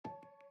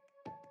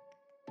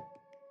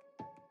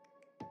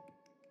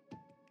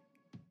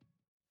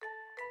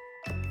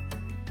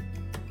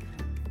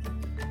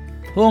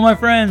Hello, my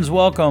friends.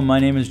 Welcome. My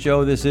name is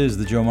Joe. This is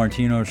the Joe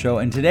Martino Show.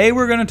 And today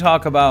we're going to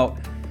talk about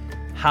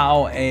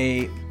how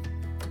a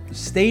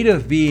state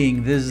of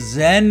being, this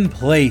Zen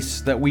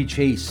place that we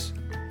chase,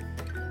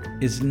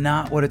 is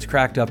not what it's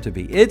cracked up to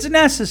be. It's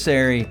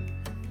necessary,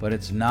 but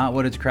it's not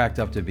what it's cracked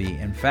up to be.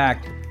 In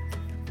fact,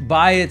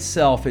 by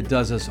itself, it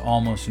does us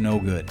almost no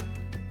good.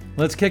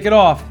 Let's kick it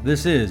off.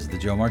 This is the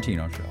Joe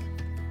Martino Show.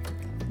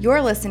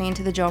 You're listening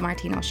to The Joe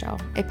Martino Show,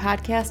 a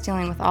podcast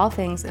dealing with all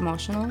things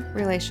emotional,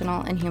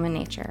 relational, and human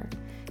nature.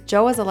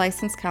 Joe is a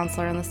licensed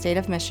counselor in the state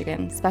of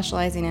Michigan,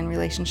 specializing in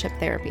relationship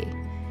therapy.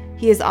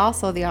 He is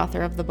also the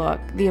author of the book,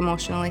 The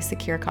Emotionally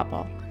Secure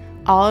Couple.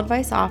 All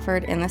advice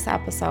offered in this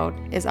episode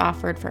is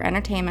offered for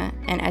entertainment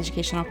and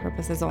educational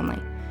purposes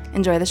only.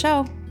 Enjoy the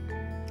show.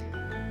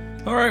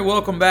 All right,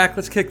 welcome back.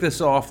 Let's kick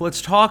this off.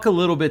 Let's talk a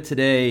little bit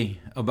today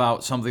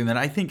about something that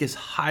I think is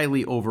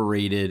highly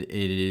overrated.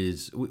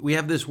 We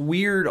have this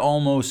weird,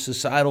 almost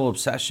societal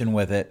obsession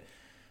with it.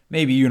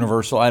 Maybe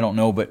universal, I don't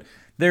know, but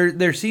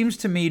there seems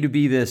to me to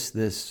be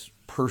this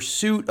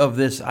pursuit of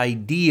this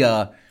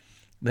idea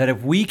that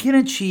if we can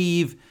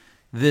achieve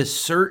this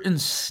certain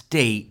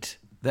state,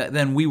 that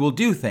then we will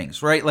do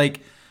things, right?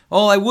 Like,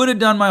 oh, I would have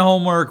done my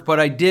homework,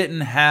 but I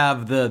didn't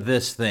have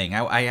this thing.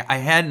 I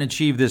hadn't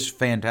achieved this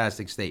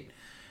fantastic state.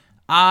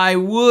 I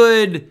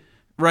would,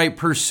 right,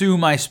 pursue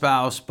my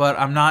spouse, but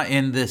I'm not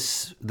in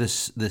this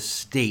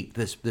state,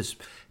 this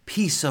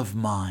peace of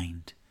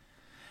mind.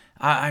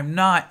 I'm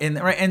not in,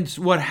 right? And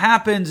what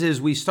happens is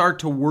we start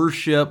to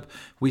worship,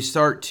 we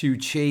start to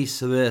chase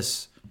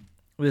this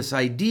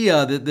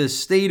idea that this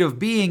state of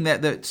being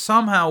that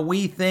somehow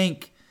we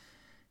think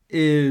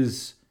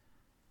is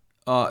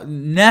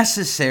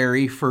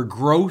necessary for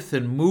growth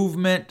and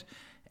movement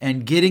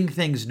and getting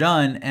things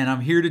done. And I'm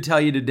here to tell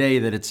you today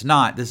that it's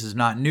not. This is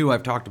not new.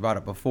 I've talked about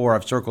it before.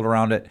 I've circled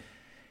around it.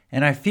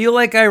 And I feel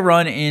like I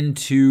run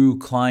into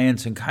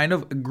clients and kind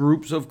of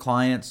groups of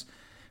clients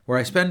where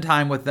I spend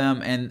time with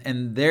them,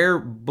 and their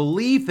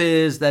belief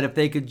is that if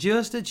they could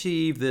just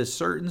achieve this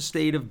certain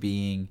state of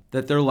being,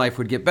 that their life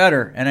would get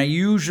better. And I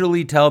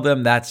usually tell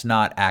them that's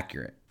not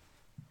accurate.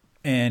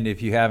 And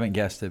if you haven't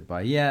guessed it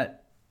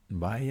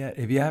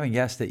if you haven't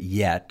guessed it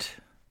yet,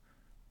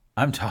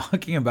 I'm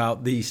talking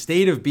about the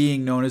state of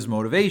being known as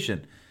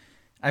motivation.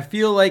 I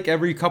feel like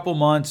every couple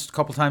months,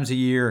 couple times a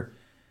year,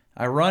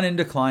 I run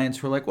into clients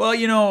who are like, well,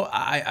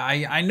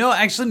 I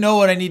know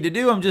what I need to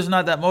do. I'm just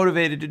not that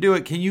motivated to do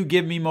it. Can you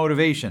give me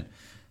motivation?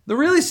 The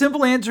really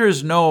simple answer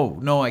is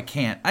no, I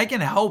can't. I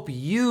can help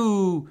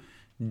you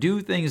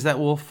do things that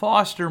will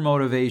foster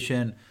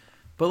motivation.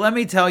 But let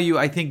me tell you,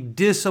 I think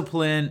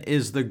discipline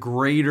is the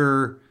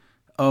greater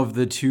of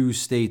the two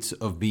states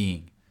of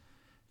being.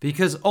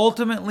 Because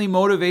ultimately,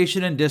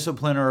 motivation and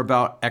discipline are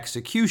about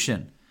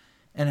execution.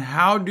 And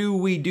how do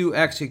we do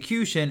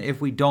execution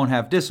if we don't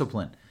have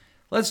discipline?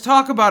 Let's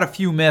talk about a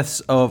few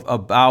myths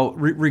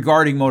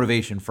regarding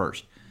motivation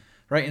first,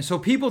 right? And so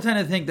people tend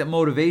to think that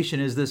motivation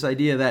is this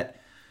idea that,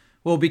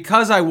 well,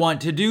 because I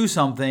want to do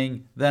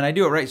something, then I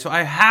do it, right? So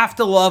I have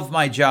to love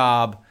my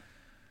job,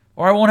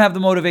 or I won't have the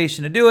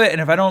motivation to do it.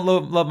 And if I don't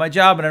love my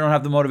job and I don't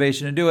have the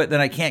motivation to do it, then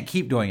I can't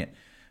keep doing it.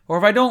 Or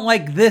if I don't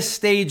like this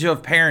stage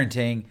of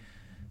parenting,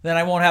 then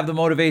I won't have the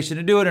motivation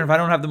to do it. And if I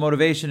don't have the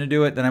motivation to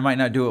do it, then I might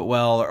not do it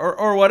well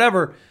or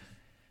whatever.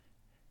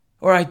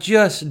 Or I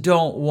just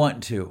don't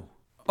want to.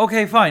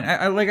 Okay, fine.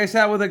 I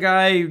sat with a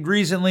guy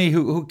recently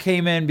who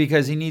came in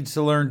because he needs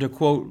to learn to,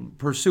 quote,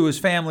 pursue his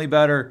family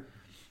better.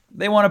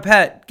 They want a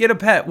pet. Get a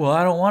pet. Well,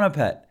 I don't want a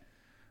pet.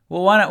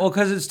 Well, why not? Well,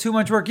 because it's too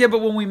much work. Yeah,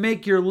 but when we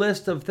make your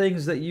list of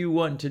things that you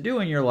want to do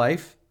in your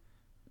life,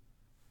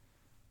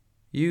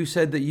 you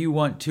said that you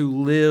want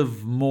to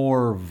live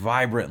more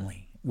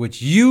vibrantly,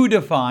 which you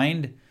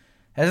defined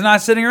as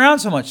not sitting around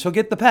so much. So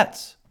get the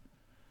pets.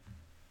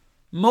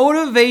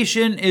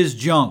 Motivation is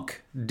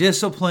junk.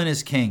 Discipline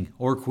is king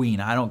or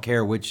queen. I don't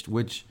care which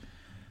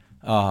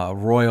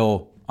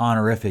royal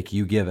honorific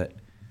you give it.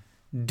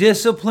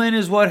 Discipline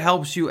is what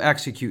helps you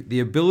execute, the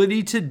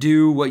ability to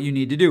do what you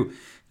need to do.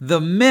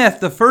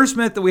 The first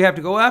myth that we have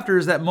to go after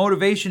is that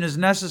motivation is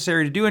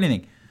necessary to do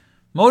anything.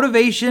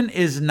 Motivation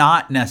is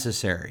not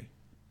necessary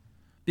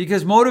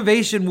because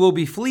motivation will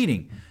be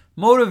fleeting.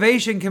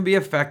 Motivation can be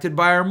affected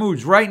by our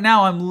moods. Right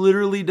now, I'm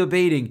literally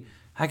debating,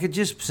 I could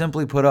just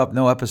simply put up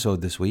no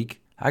episode this week.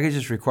 I could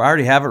just record. I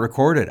already have it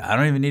recorded. I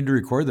don't even need to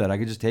record that. I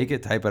could just take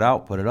it, type it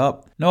out, put it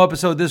up. No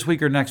episode this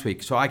week or next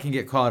week, so I can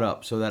get caught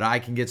up, so that I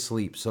can get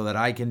sleep, so that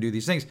I can do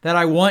these things that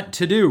I want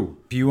to do.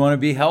 If you want to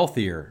be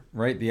healthier,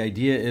 right? The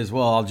idea is,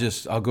 well,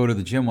 I'll go to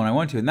the gym when I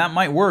want to, and that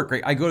might work,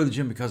 right? I go to the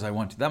gym because I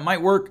want to. That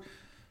might work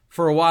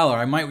for a while, or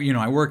I might,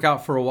 I work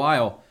out for a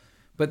while.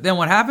 But then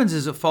what happens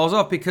is it falls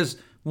off because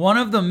one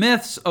of the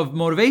myths of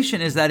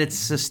motivation is that it's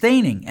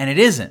sustaining, and it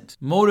isn't.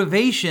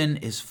 Motivation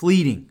is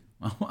fleeting.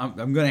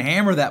 I'm going to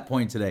hammer that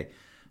point today.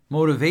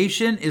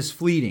 Motivation is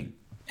fleeting.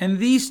 And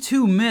these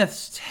two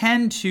myths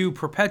tend to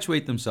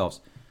perpetuate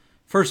themselves.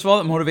 First of all,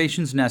 that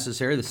motivation is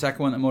necessary. The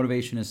second one, that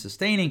motivation is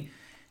sustaining.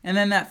 And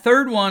then that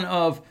third one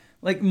of,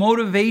 like,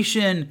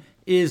 motivation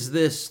is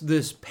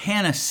this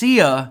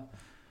panacea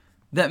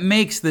that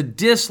makes the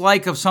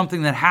dislike of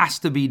something that has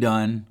to be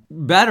done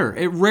better.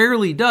 It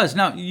rarely does.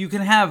 Now, you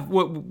can have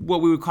what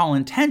we would call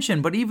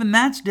intention, but even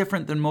that's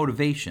different than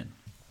motivation.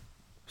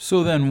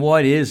 So then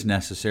what is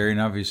necessary?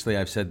 And obviously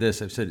I've said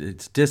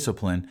it's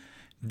discipline.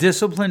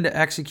 Discipline to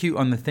execute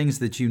on the things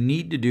that you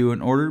need to do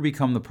in order to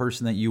become the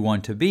person that you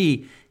want to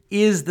be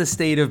is the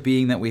state of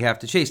being that we have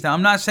to chase. Now,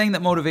 I'm not saying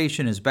that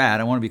motivation is bad.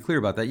 I want to be clear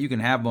about that. You can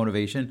have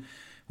motivation.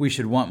 We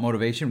should want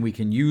motivation. We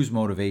can use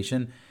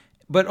motivation.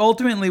 But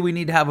ultimately, we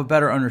need to have a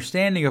better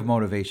understanding of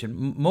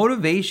motivation.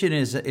 Motivation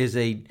is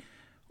a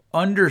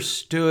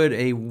understood,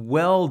 a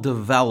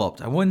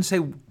well-developed, I wouldn't say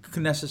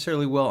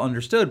necessarily well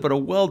understood, but a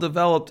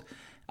well-developed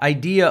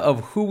idea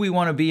of who we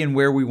want to be and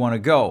where we want to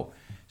go.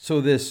 So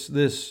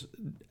this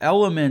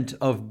element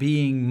of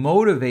being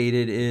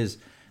motivated is,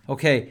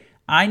 okay,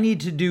 I need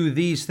to do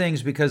these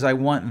things because I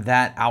want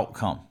that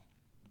outcome,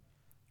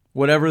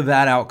 whatever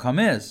that outcome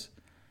is.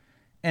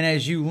 And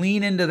as you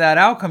lean into that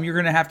outcome, you're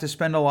going to have to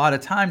spend a lot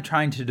of time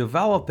trying to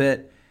develop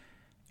it.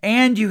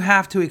 And you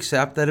have to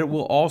accept that it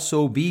will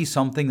also be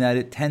something that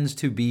it tends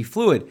to be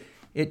fluid.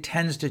 It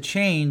tends to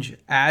change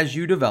as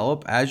you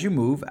develop, as you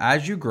move,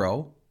 as you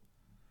grow.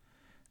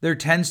 There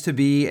tends to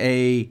be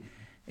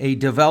a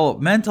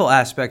developmental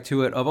aspect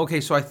to it of, okay,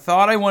 so I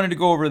thought I wanted to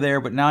go over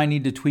there, but now I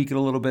need to tweak it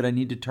a little bit. I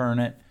need to turn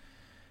it.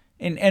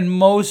 And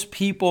most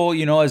people,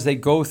 as they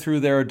go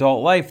through their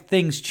adult life,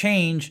 things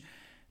change.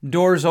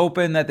 Doors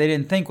open that they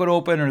didn't think would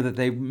open, or that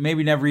they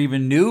maybe never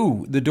even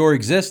knew the door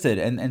existed.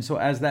 And so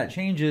as that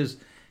changes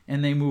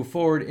and they move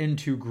forward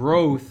into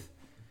growth,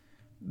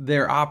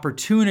 their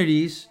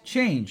opportunities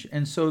change.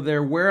 And so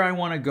they're where I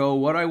want to go,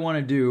 what I want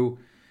to do,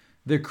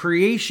 the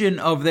creation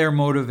of their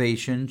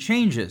motivation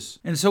changes.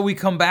 And so we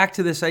come back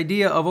to this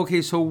idea of,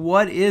 okay, so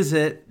what is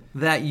it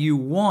that you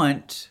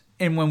want?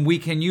 And when we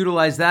can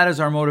utilize that as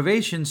our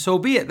motivation, so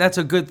be it. That's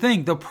a good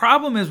thing. The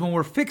problem is when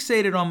we're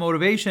fixated on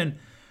motivation,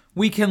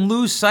 we can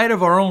lose sight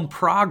of our own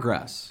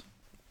progress.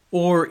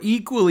 Or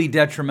equally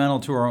detrimental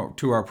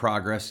to our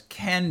progress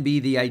can be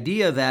the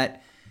idea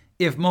that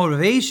if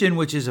motivation,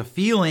 which is a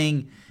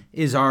feeling,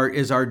 is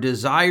our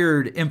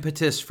desired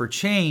impetus for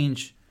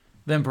change,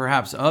 then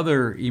perhaps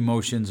other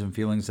emotions and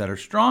feelings that are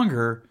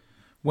stronger,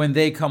 when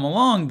they come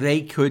along,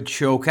 they could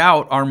choke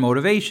out our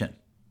motivation.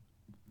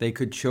 They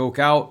could choke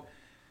out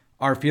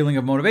our feeling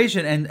of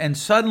motivation. And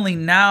suddenly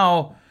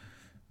now,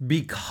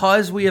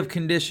 because we have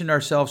conditioned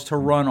ourselves to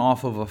run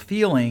off of a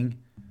feeling,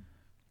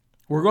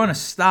 we're going to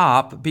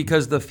stop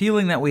because the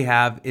feeling that we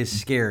have is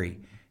scary.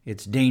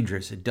 It's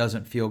dangerous. It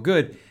doesn't feel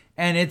good.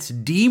 And it's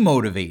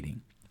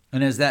demotivating.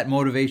 And as that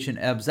motivation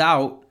ebbs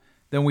out,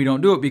 then we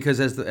don't do it because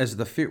as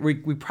the fear, we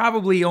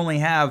probably only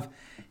have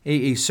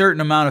a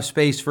certain amount of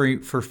space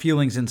for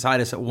feelings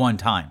inside us at one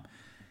time.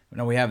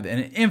 Now we have an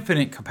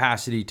infinite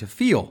capacity to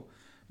feel.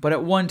 But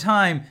at one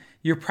time,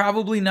 you're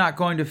probably not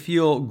going to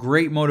feel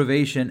great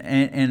motivation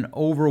and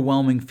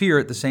overwhelming fear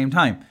at the same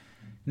time.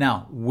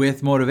 Now,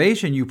 with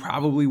motivation, you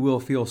probably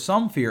will feel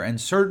some fear, and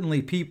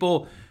certainly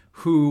people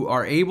who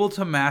are able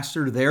to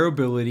master their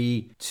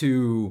ability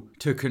to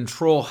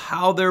control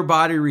how their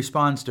body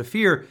responds to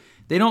fear,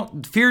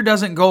 fear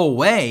doesn't go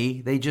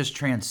away, they just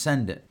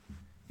transcend it.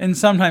 And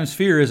sometimes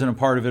fear isn't a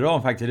part of it at all.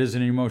 In fact, it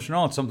isn't an emotion at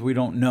all. It's something we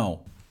don't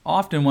know.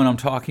 Often when I'm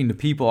talking to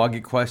people, I'll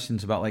get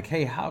questions about like,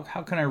 hey, how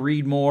can I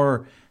read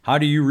more? How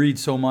do you read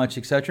so much,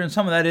 etc.? And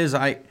some of that is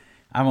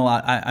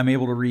I'm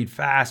able to read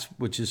fast,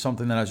 which is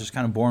something that I was just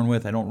kind of born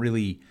with. I don't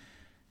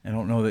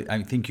know that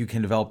I think you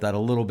can develop that a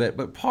little bit.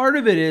 But part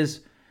of it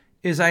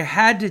is I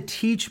had to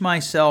teach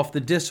myself the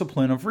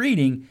discipline of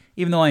reading,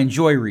 even though I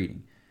enjoy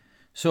reading.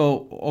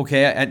 So,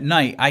 okay, at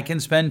night, I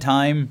can spend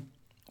time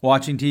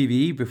watching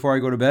TV before I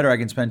go to bed, or I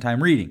can spend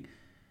time reading.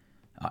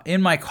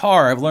 In my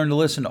car, I've learned to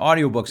listen to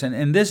audiobooks.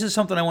 And this is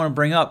something I want to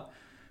bring up.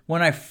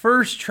 When I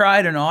first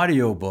tried an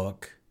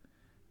audiobook,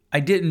 I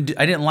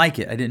didn't like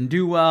it. I didn't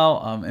do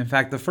well. In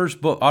fact, the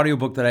first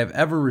audiobook that I've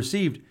ever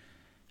received,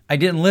 I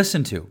didn't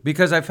listen to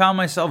because I found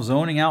myself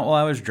zoning out while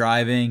I was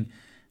driving.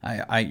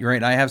 I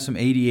have some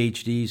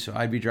ADHD, so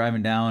I'd be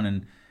driving down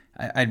and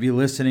I'd be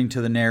listening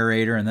to the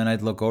narrator, and then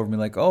I'd look over and be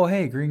like, oh,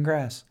 hey, green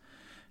grass.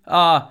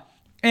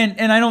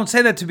 And I don't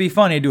say that to be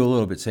funny. I do a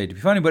little bit say it to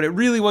be funny, but it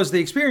really was the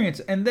experience.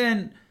 And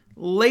then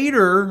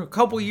later, a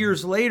couple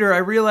years later, I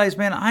realized,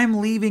 man, I'm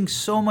leaving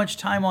so much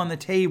time on the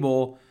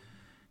table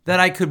that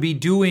I could be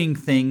doing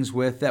things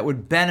with that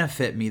would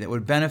benefit me, that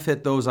would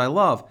benefit those I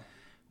love.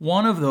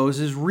 One of those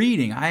is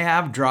reading. I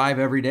have drive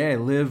every day. I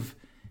live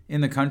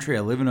in the country.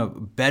 I live in a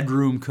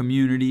bedroom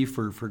community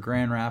for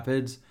Grand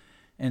Rapids.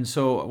 And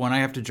so when I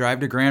have to drive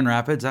to Grand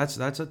Rapids, that's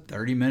a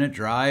 30-minute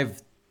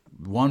drive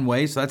one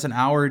way. So that's an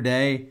hour a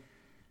day.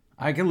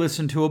 I could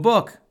listen to a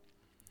book.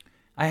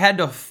 I had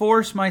to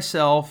force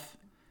myself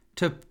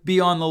to be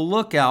on the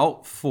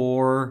lookout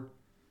for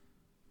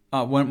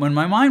when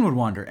my mind would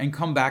wander and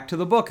come back to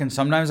the book. And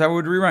sometimes I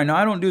would rewrite. Now,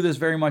 I don't do this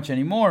very much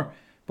anymore,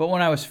 but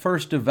when I was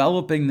first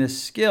developing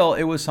this skill,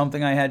 it was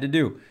something I had to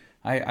do.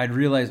 I'd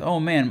realize, oh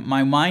man,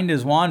 my mind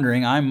is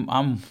wandering.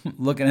 I'm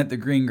looking at the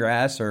green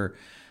grass or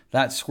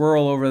that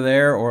squirrel over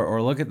there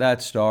or look at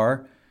that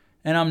star.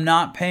 and I'm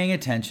not paying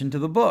attention to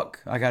the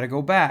book. I got to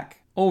go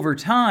back. Over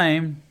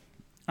time,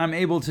 I'm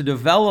able to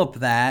develop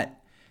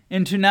that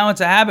into now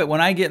it's a habit.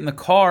 When I get in the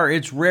car,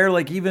 it's rare.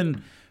 Like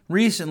even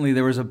recently,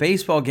 there was a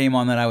baseball game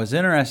on that I was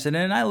interested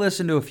in. And I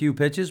listened to a few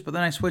pitches, but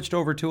then I switched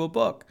over to a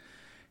book.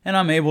 And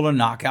I'm able to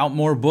knock out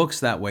more books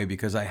that way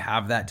because I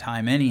have that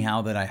time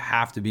anyhow that I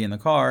have to be in the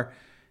car.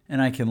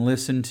 And I can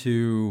listen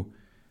to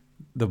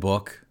the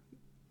book.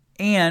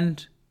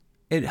 And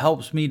it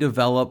helps me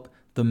develop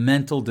the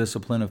mental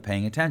discipline of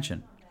paying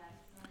attention.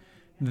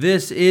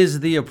 This is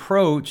the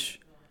approach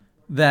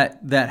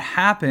that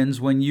happens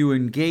when you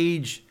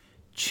engage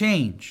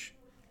change.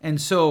 And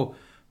so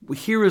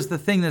here is the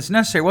thing that's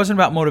necessary. It wasn't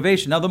about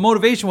motivation. Now, the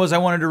motivation was I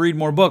wanted to read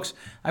more books.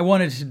 I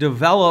wanted to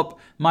develop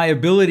my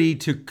ability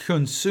to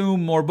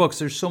consume more books.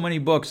 There's so many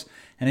books,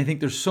 and I think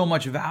there's so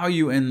much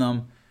value in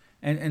them.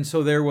 And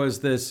so there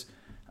was this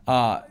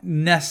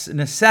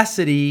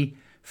necessity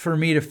for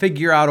me to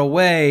figure out a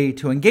way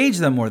to engage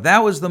them more.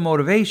 That was the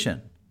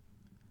motivation.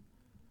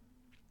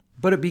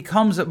 But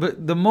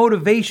but the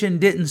motivation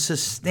didn't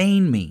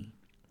sustain me.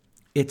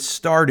 It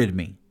started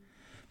me.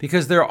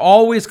 Because there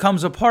always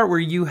comes a part where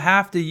you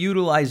have to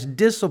utilize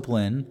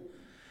discipline,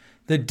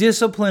 the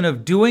discipline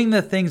of doing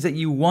the things that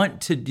you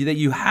want to do, that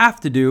you have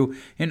to do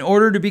in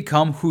order to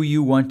become who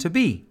you want to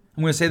be.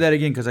 I'm going to say that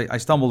again because I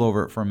stumbled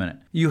over it for a minute.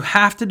 You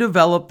have to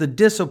develop the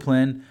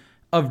discipline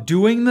of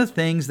doing the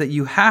things that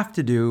you have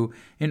to do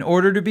in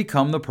order to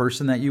become the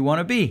person that you want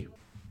to be.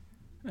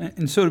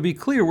 And so to be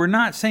clear, we're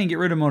not saying get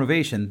rid of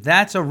motivation.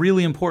 That's a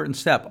really important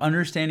step,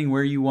 understanding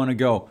where you want to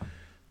go.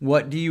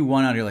 What do you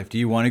want out of your life? Do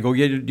you want to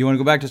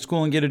go back to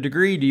school and get a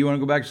degree? Do you want to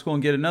go back to school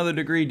and get another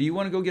degree? Do you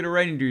want to go get a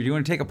writing degree? Do you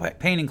want to take a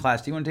painting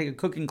class? Do you want to take a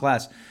cooking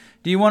class?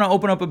 Do you want to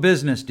open up a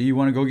business? Do you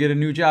want to go get a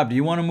new job? Do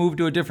you want to move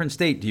to a different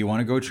state? Do you want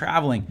to go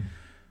traveling?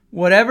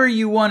 Whatever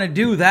you want to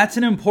do, that's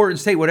an important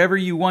state. Whatever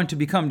you want to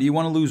become. Do you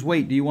want to lose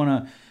weight? Do you want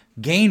to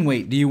gain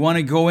weight? Do you want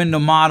to go into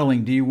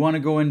modeling? Do you want to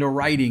go into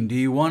writing? Do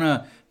you want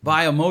to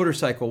buy a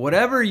motorcycle?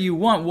 Whatever you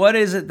want, what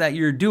is it that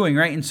you're doing,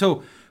 right? And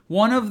so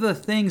one of the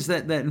things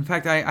that in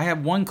fact, I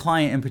have one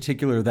client in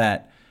particular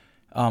that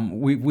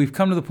we've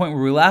come to the point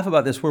where we laugh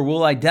about this, where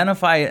we'll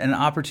identify an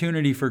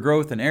opportunity for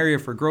growth, an area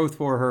for growth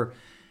for her.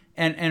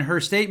 And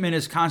her statement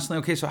is constantly,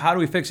 okay, so how do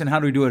we fix it and how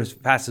do we do it as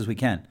fast as we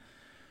can?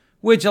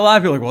 Which a lot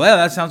of people are like, well, yeah,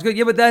 that sounds good.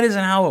 Yeah, but that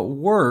isn't how it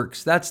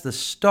works. That's the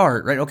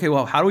start, right? Okay,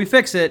 well, how do we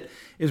fix it?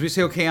 Is we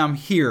say, okay, I'm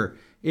here.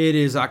 It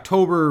is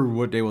October,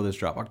 what day will this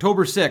drop?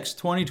 October 6th,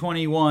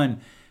 2021.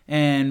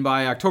 And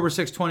by October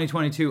 6th,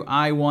 2022,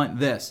 I want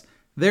this.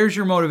 There's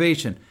your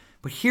motivation.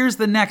 But here's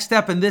the next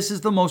step, and this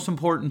is the most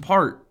important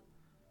part.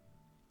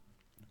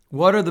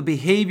 What are the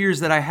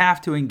behaviors that I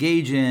have to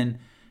engage in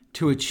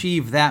to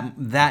achieve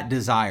that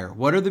desire?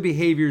 What are the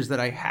behaviors that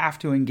I have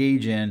to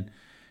engage in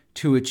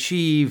to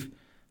achieve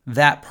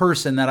that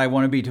person that I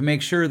want to be, to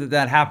make sure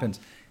that happens?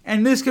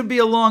 And this could be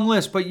a long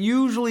list, but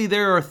usually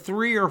there are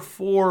 3 or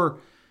 4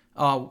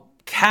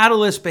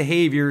 catalyst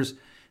behaviors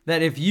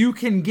that if you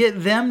can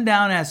get them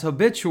down as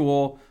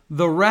habitual,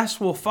 the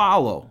rest will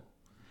follow.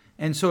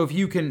 And so if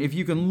you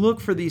can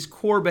look for these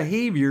core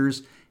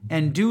behaviors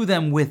and do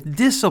them with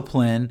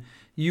discipline,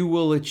 you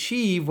will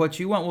achieve what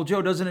you want. Well,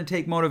 Joe, doesn't it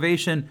take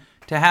motivation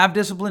to have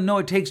discipline? No,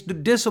 it takes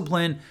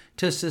discipline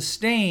to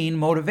sustain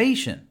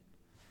motivation.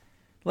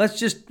 Let's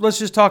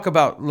just talk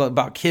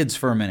about kids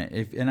for a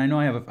minute. And I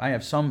know I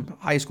have some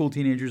high school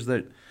teenagers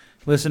that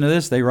listen to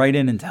this. They write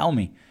in and tell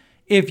me,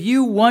 if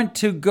you want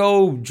to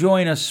go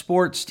join a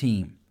sports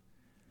team,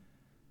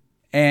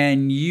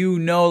 and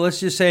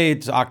let's just say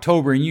it's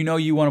October, and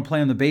you want to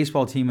play on the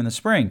baseball team in the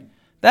spring,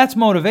 that's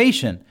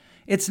motivation.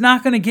 It's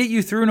not going to get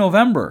you through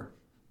November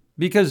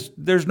because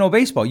there's no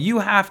baseball. You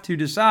have to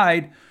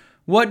decide,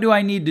 what do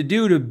I need to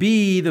do to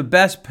be the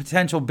best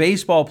potential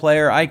baseball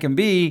player I can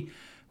be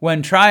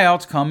when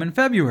tryouts come in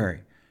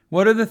February?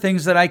 What are the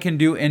things that I can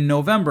do in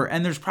November?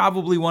 And there's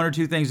probably 1 or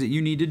 2 things that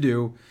you need to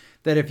do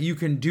that if you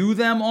can do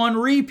them on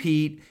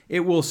repeat,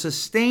 it will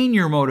sustain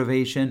your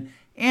motivation.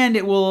 And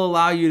it will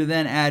allow you to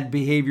then add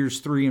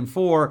behaviors 3 and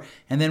 4.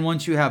 And then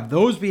once you have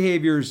those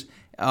behaviors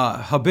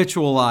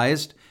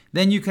habitualized,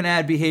 then you can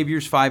add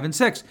behaviors 5 and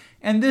 6.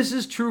 And this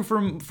is true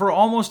for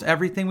almost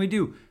everything we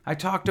do. I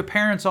talk to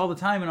parents all the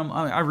time, and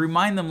I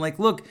remind them, like,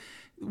 look,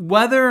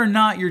 whether or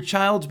not your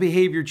child's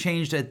behavior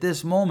changed at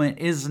this moment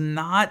is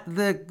not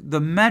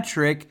the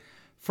metric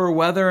for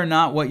whether or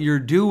not what you're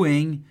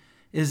doing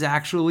is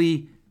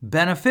actually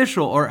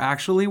beneficial or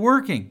actually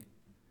working.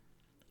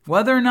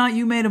 Whether or not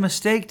you made a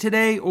mistake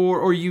today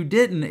or you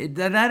didn't,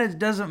 that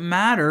doesn't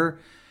matter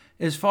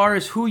as far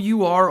as who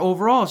you are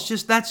overall.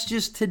 That's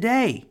just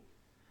today.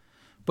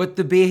 But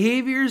the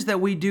behaviors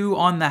that we do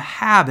on the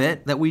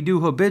habit, that we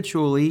do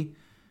habitually,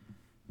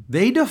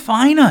 they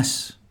define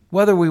us,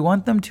 whether we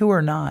want them to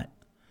or not.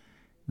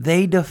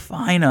 They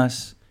define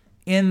us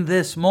in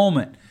this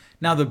moment.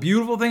 Now, the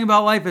beautiful thing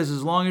about life is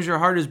as long as your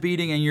heart is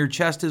beating and your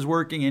chest is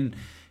working and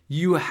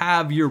you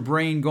have your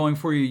brain going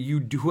for you,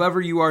 whoever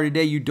you are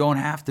today, you don't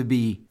have to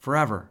be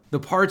forever.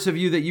 The parts of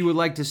you that you would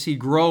like to see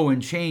grow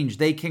and change,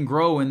 they can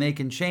grow and they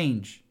can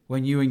change.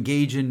 when you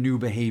engage in new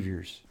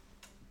behaviors.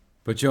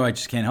 But Joe, I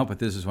just can't help it.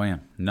 This is who I am.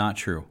 Not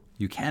true.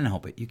 You can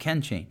help it. You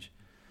can change.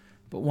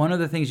 But one of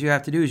the things you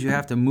have to do is you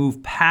have to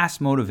move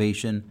past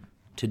motivation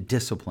to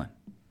discipline.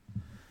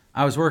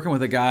 I was working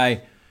with a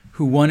guy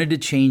who wanted to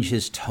change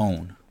his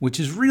tone, which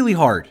is really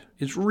hard.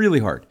 It's really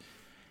hard.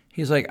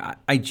 He's like,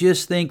 I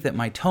just think that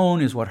my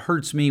tone is what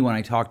hurts me when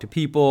I talk to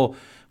people,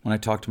 when I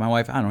talk to my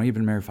wife. I don't know, he'd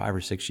been married 5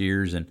 or 6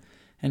 years.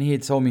 And he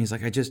had told me, he's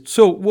like,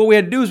 so what we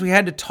had to do is I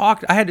had to talk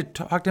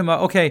to him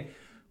about, okay,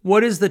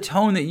 what is the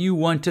tone that you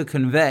want to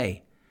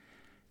convey?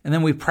 And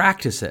then we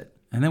practice it.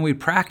 And then we'd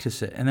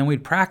practice it. And then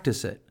we'd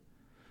practice it.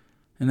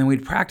 And then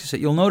we'd practice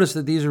it. You'll notice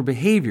that these are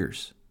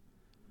behaviors.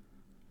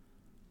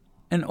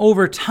 And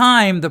over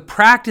time, the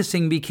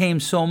practicing became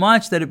so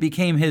much that it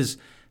became his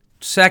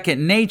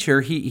second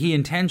nature. He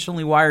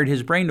intentionally wired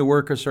his brain to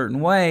work a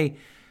certain way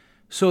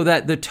so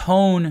that the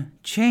tone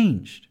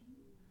changed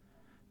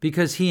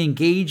because he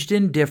engaged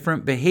in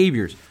different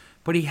behaviors.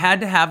 But he had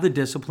to have the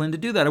discipline to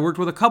do that. I worked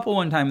with a couple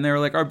one time, and they were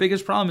like, our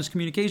biggest problem is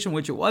communication,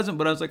 which it wasn't.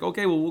 But I was like,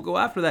 okay, well, we'll go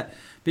after that.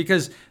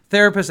 Because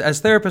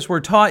therapists, we're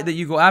taught that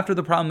you go after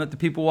the problem that the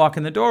people walk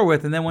in the door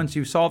with. And then once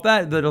you solve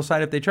that, they'll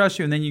decide if they trust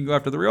you, and then you can go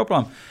after the real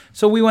problem.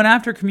 So we went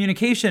after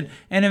communication,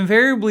 and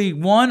invariably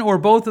one or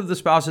both of the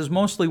spouses,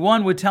 mostly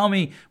one, would tell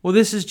me, well,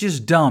 this is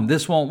just dumb.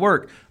 This won't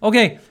work.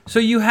 Okay, so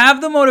you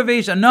have the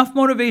motivation, enough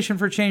motivation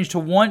for change to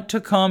want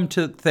to come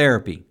to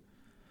therapy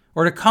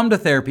or to come to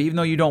therapy, even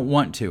though you don't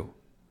want to.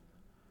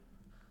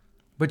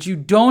 But you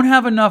don't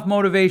have enough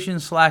motivation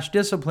 /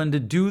 discipline to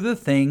do the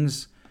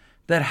things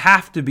that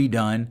have to be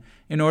done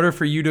in order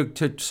for you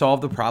to solve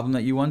the problem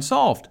that you once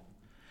solved.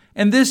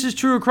 And this is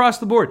true across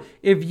the board.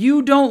 If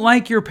you don't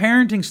like your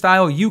parenting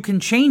style, you can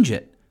change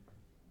it.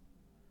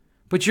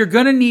 But you're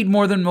going to need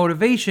more than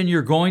motivation.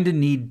 You're going to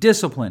need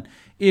discipline.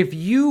 If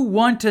you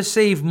want to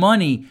save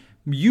money,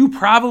 you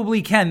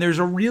probably can. There's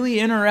a really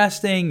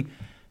interesting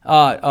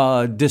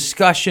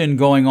discussion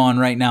going on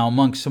right now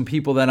amongst some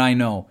people that I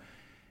know.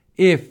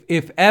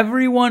 If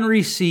everyone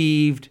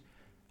received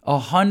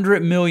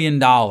 $100 million,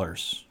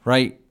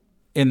 right,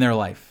 in their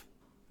life,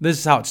 this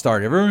is how it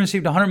started. If everyone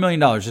received $100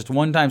 million, just a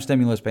one-time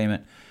stimulus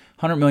payment,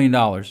 $100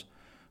 million,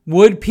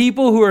 would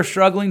people who are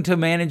struggling to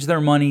manage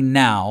their money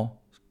now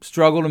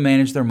struggle to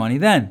manage their money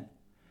then?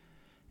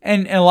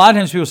 And a lot of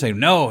times people say,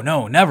 no,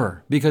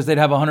 never, because they'd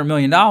have $100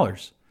 million.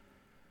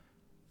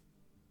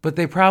 But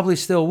they probably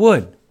still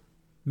would.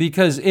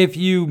 Because if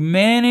you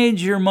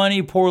manage your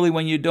money poorly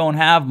when you don't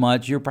have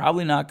much, you're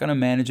probably not going to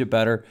manage it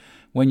better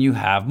when you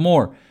have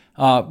more.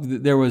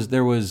 There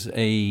was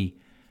a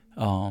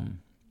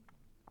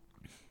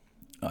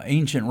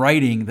ancient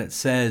writing that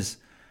says,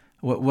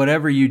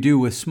 whatever you do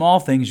with small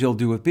things, you'll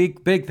do with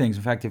big things.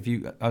 In fact,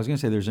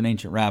 there's an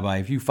ancient rabbi.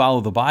 If you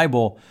follow the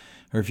Bible,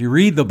 or if you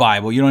read the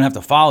Bible, you don't have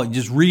to follow it. You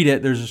just read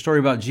it. There's a story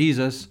about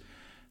Jesus,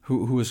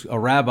 who was a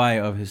rabbi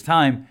of his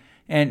time,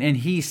 and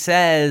he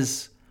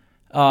says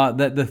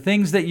that the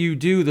things that you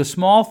do, the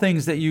small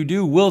things that you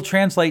do, will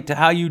translate to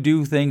how you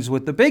do things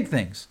with the big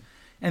things.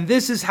 And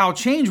this is how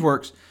change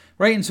works,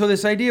 right? And so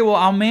this idea, well,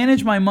 I'll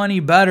manage my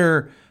money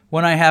better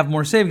when I have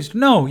more savings.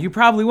 No, you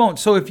probably won't.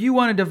 So if you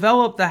want to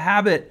develop the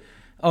habit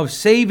of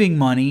saving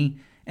money,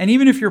 and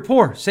even if you're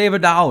poor, save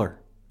 $1,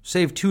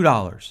 save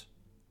 $2.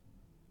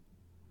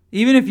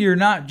 Even if you're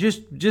not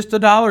just $1,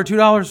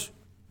 $2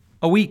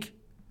 a week,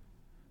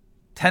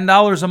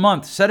 $10 a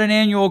month, set an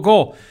annual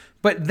goal.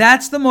 But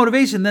that's the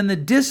motivation. Then the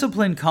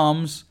discipline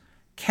comes.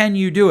 Can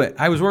you do it?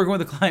 I was working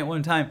with a client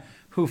one time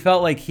who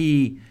felt like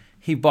he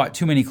bought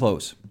too many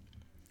clothes.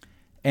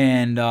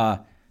 And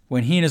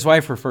when he and his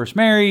wife were first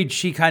married,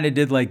 she kind of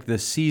did like the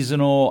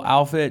seasonal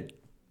outfit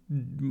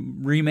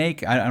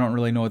remake. I don't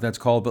really know what that's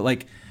called, but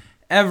like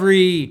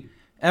every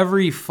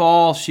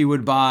fall she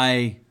would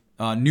buy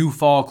new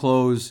fall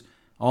clothes.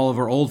 All of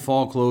her old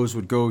fall clothes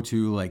would go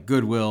to like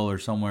Goodwill or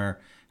somewhere.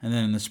 And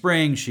then in the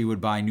spring, she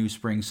would buy new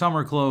spring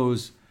summer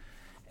clothes.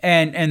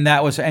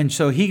 And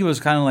so he was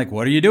kind of like,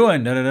 what are you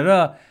doing? Da, da, da,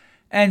 da.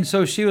 And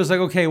so she was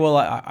like, okay,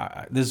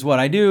 well, this is what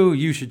I do.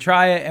 You should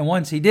try it. And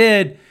once he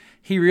did,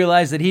 he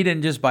realized that he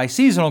didn't just buy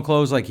seasonal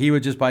clothes. Like he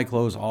would just buy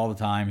clothes all the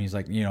time. He's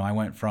like, I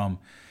went from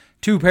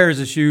 2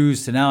 pairs of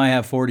shoes to now I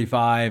have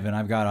 45 and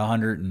I've got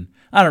 100 and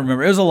I don't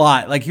remember. It was a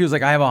lot. Like he was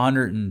like, I have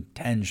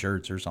 110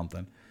 shirts or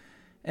something.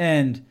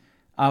 And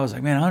I was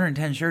like, man,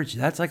 110 shirts.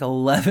 That's like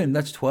 11.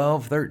 That's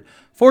 12, 13,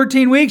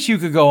 14 weeks you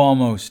could go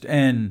almost.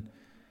 And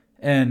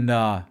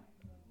not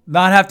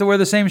have to wear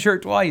the same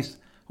shirt twice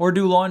or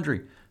do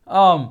laundry.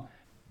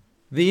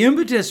 The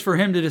impetus for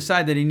him to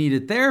decide that he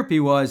needed therapy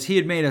was he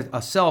had made a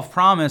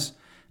self-promise,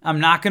 I'm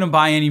not going to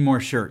buy any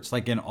more shirts,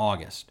 like in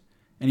August.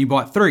 And he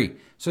bought 3.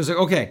 So he's like,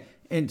 okay,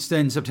 it's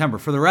in September.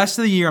 For the rest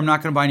of the year, I'm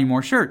not going to buy any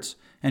more shirts.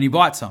 And he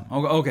bought some.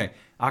 Okay,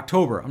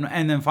 October.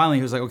 And then finally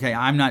he was like, okay,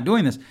 I'm not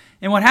doing this.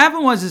 And what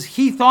happened was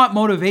he thought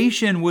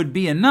motivation would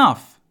be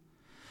enough.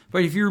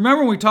 But if you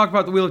remember when we talked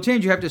about the wheel of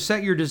change, you have to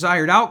set your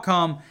desired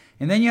outcome.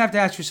 And then you have to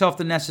ask yourself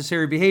the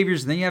necessary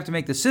behaviors, and then you have to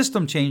make the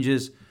system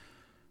changes.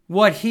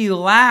 What he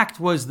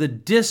lacked was the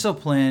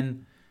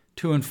discipline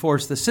to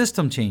enforce the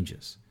system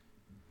changes.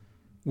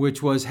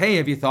 which was, hey,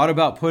 have you thought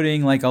about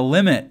putting like a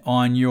limit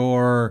on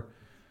your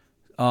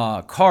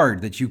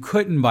card that you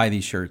couldn't buy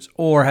these shirts?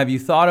 Or have you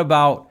thought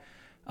about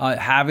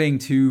having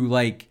to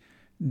like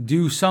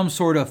do some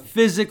sort of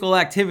physical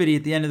activity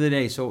at the end of the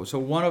day? So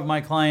one of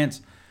my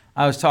clients,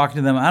 I was talking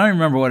to them. I don't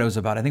remember what it was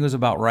about. I think it was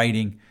about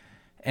writing.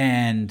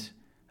 And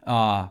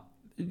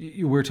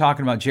we were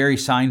talking about Jerry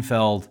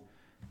Seinfeld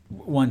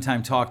one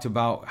time talked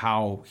about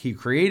how he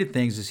created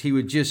things is he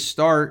would just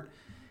start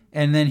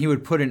and then he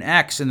would put an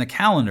X in the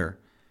calendar.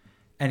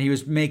 And he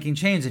was making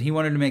chains, and he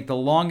wanted to make the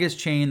longest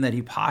chain that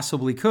he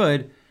possibly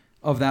could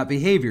of that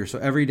behavior. So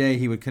every day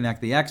he would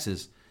connect the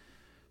X's.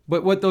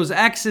 But what those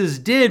X's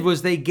did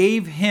was they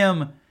gave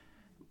him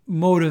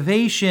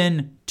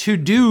motivation to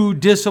do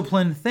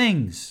disciplined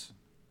things.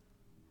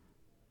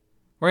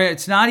 Right?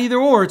 It's not either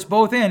or, it's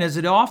both and, as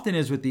it often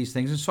is with these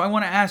things. And so I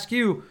want to ask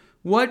you,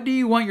 what do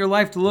you want your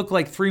life to look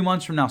like 3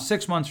 months from now,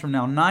 6 months from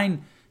now,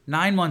 nine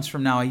months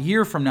from now, a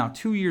year from now,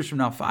 2 years from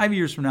now, 5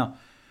 years from now?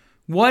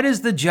 What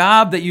is the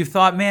job that you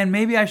thought, man,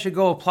 maybe I should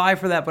go apply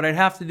for that, but I'd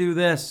have to do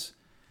this.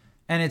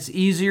 And it's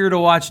easier to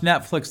watch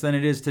Netflix than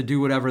it is to do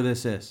whatever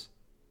this is.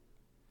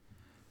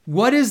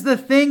 What is the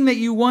thing that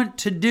you want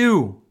to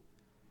do?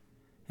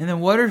 And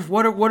then what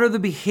are the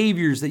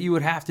behaviors that you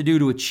would have to do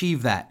to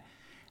achieve that?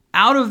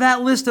 Out of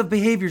that list of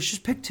behaviors,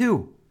 just pick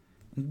 2.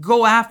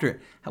 Go after it.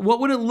 What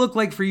would it look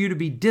like for you to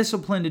be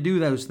disciplined to do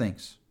those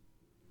things?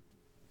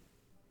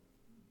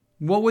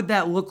 What would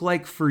that look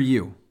like for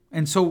you?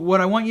 And so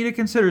what I want you to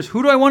consider is,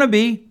 who do I want to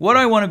be? What do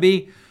I want to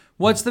be?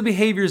 What's the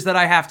behaviors that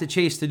I have to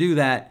chase to do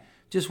that?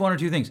 Just 1 or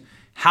 2 things.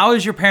 How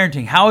is your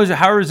parenting? How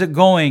is it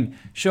going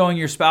showing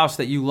your spouse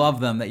that you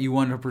love them, that you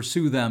want to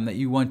pursue them, that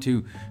you want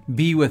to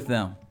be with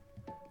them?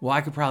 Well,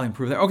 I could probably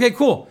improve there. Okay,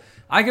 cool.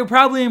 I could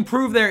probably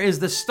improve there is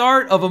the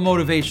start of a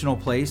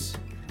motivational place.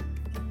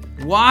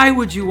 Why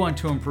would you want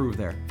to improve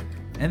there?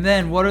 And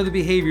then what are the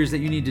behaviors that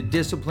you need to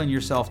discipline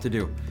yourself to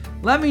do?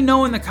 Let me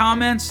know in the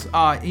comments.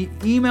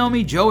 Email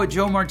me,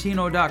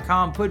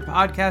 joe@joemartino.com. Put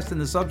podcast in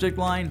the subject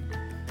line.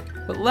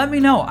 But let me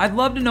know. I'd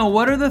love to know,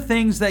 what are the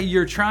things that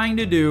you're trying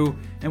to do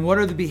and what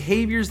are the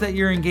behaviors that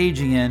you're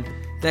engaging in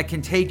that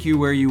can take you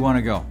where you want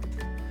to go.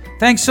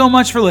 Thanks so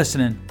much for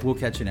listening. We'll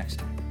catch you next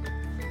time.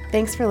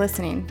 Thanks for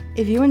listening.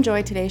 If you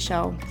enjoyed today's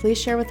show, please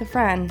share with a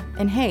friend.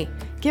 And hey,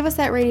 give us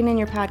that rating in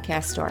your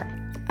podcast store.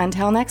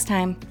 Until next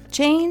time,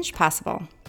 change possible.